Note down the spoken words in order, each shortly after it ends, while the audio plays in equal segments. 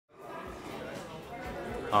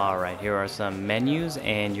All right, here are some menus,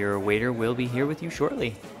 and your waiter will be here with you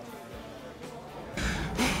shortly.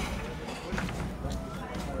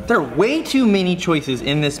 There are way too many choices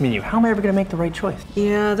in this menu. How am I ever gonna make the right choice?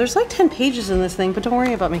 Yeah, there's like 10 pages in this thing, but don't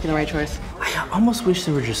worry about making the right choice. I almost wish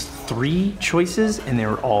there were just 3 choices and they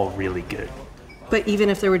were all really good. But even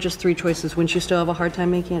if there were just 3 choices, wouldn't you still have a hard time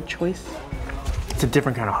making a choice? It's a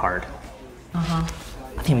different kind of hard. Uh-huh.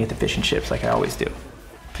 I think we get the fish and chips like I always do.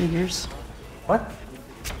 Figures. What?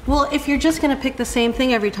 Well, if you're just gonna pick the same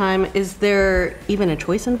thing every time, is there even a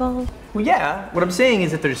choice involved? Well, yeah. What I'm saying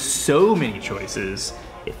is that there's so many choices,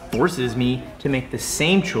 it forces me to make the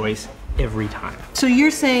same choice every time. So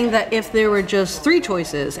you're saying that if there were just 3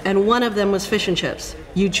 choices and one of them was fish and chips,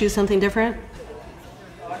 you'd choose something different?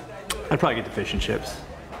 I'd probably get the fish and chips.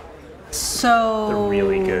 So... They're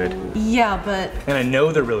really good. Yeah, but... And I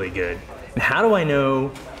know they're really good. And how do I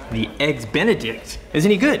know the Eggs Benedict is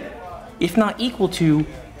any good? If not equal to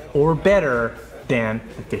or better than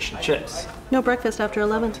the fish and chips. No breakfast after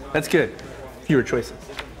 11. That's good. Fewer choices.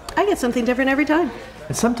 I get something different every time.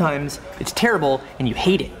 And sometimes it's terrible and you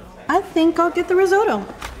hate it. I think I'll get the risotto.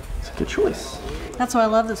 It's a good choice. That's why I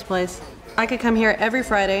love this place. I could come here every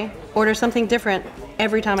Friday, order something different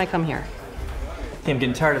every time I come here. I think I'm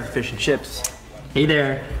getting tired of the fish and chips. Hey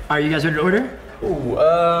there. Are you guys ready to order? Ooh,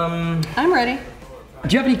 I'm ready.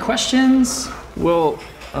 Do you have any questions? well,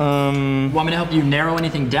 Want me to help you narrow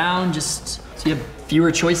anything down just so you have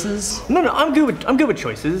fewer choices? no, I'm good with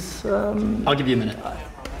choices. I'll give you a minute.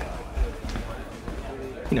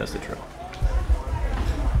 He knows the drill.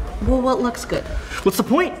 Well, what looks good? What's the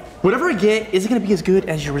point? Whatever I get isn't gonna be as good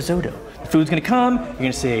as your risotto. The food's gonna come, you're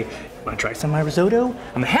gonna say, wanna try some of my risotto?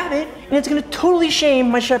 I'm gonna have it, and it's gonna totally shame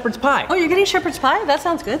my shepherd's pie. Oh, you're getting shepherd's pie? That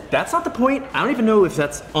sounds good. That's not the point. I don't even know if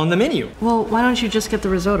that's on the menu. Well, why don't you just get the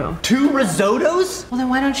risotto? 2 risottos? Well, then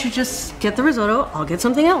why don't you just get the risotto? I'll get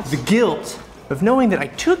something else. The guilt of knowing that I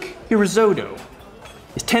took your risotto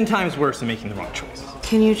is 10 times worse than making the wrong choice.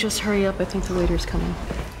 Can you just hurry up? I think the waiter's coming.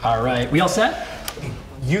 All right, we all set?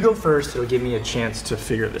 You go first, it'll give me a chance to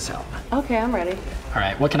figure this out. Okay, I'm ready. All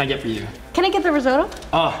right, what can I get for you? Can I get the risotto?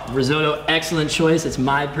 Oh, risotto, excellent choice. It's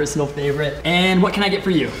my personal favorite. And what can I get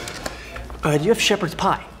for you? Do you have shepherd's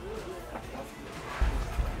pie?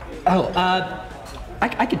 Oh,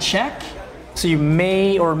 I could check. So you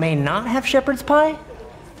may or may not have shepherd's pie?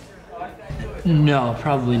 No,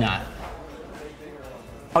 probably not.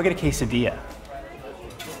 I'll get a quesadilla.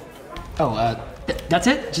 Oh, that's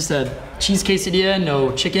it? Just a cheese quesadilla,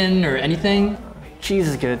 no chicken or anything? Cheese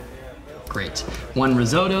is good. Great. 1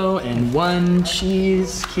 risotto and 1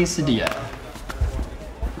 cheese quesadilla.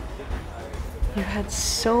 You had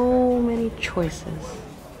so many choices.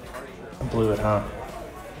 I blew it, huh?